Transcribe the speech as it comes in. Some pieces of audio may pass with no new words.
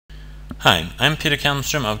Hi, I'm Peter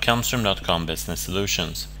Kalmstrom of kalmstrom.com Business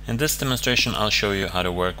Solutions. In this demonstration I'll show you how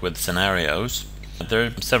to work with scenarios. There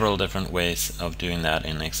are several different ways of doing that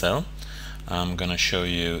in Excel. I'm going to show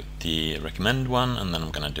you the recommended one, and then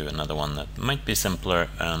I'm going to do another one that might be simpler,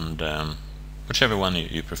 and whichever one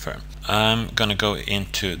you prefer. I'm going to go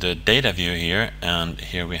into the data view here, and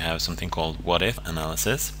here we have something called what if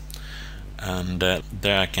analysis, and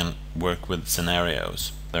there I can work with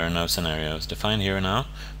scenarios. There are no scenarios defined here now,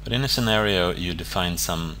 but in a scenario you define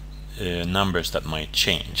some numbers that might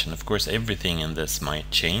change, and of course everything in this might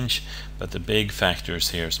change, but the big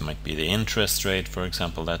factors here might be the interest rate, for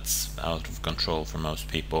example. That's out of control for most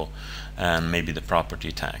people, and maybe the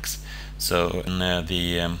property tax. So in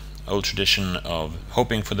the old tradition of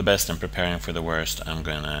hoping for the best and preparing for the worst, I'm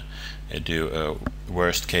gonna do a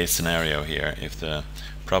worst case scenario here. If the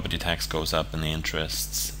property tax goes up and the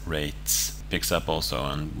interest rates picks up also,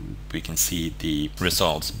 and we can see the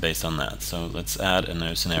results based on that. So let's add a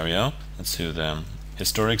new scenario. Let's do the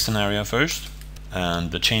historic scenario first,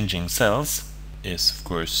 and the changing cells is of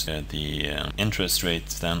course the interest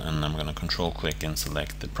rates then, and I'm going to control click and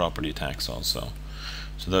select the property tax also.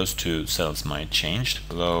 So those two cells might change.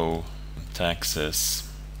 Low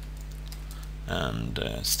taxes and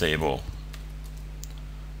stable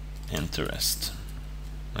interest.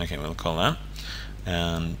 Okay, we'll call that,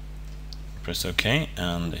 and press OK,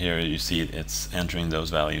 and here you see it's entering those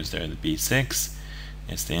values there. The B6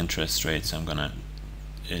 is the interest rate, so I'm gonna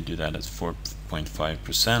do that as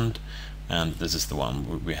 4.5%, and this is the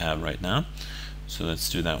one we have right now. So let's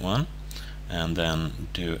do that one, and then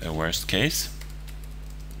do a worst case.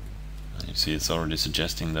 And you see it's already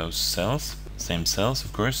suggesting those cells, same cells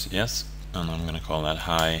of course, yes, and I'm gonna call that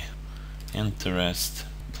high interest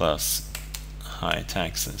plus high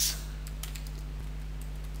taxes.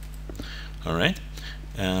 Alright,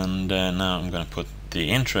 and now I'm going to put the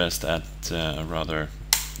interest at a rather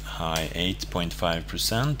high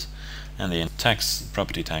 8.5%, and the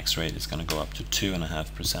property tax rate is going to go up to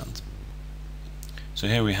 2.5%. So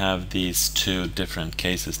here we have these two different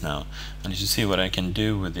cases now, and as you see, what I can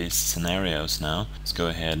do with these scenarios now is go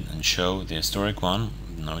ahead and show the historic one,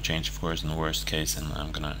 no change of course in the worst case, and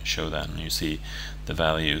I'm going to show that, and you see the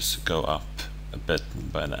values go up a bit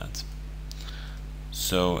by that.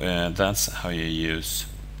 So that's how you use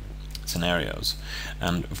scenarios,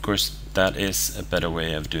 and of course that is a better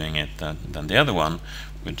way of doing it than the other one,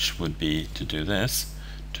 which would be to do this,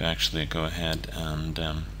 to actually go ahead and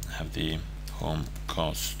have the home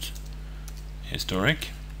cost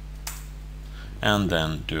historic, and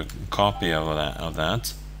then do a copy of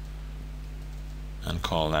that and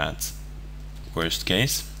call that worst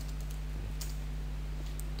case,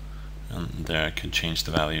 and there I could change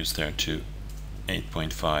the values there to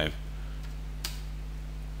 8.5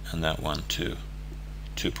 and that one to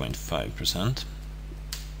 2.5%.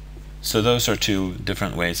 So those are two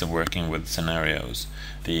different ways of working with scenarios.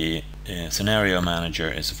 The scenario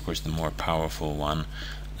manager is of course the more powerful one,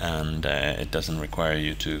 and it doesn't require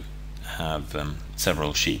you to have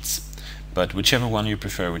several sheets. But whichever one you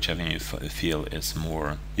prefer, whichever you feel is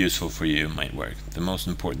more useful for you, might work. The most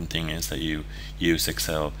important thing is that you use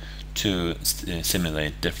Excel to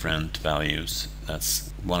simulate different values.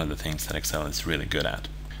 That's one of the things that Excel is really good at.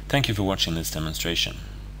 Thank you for watching this demonstration.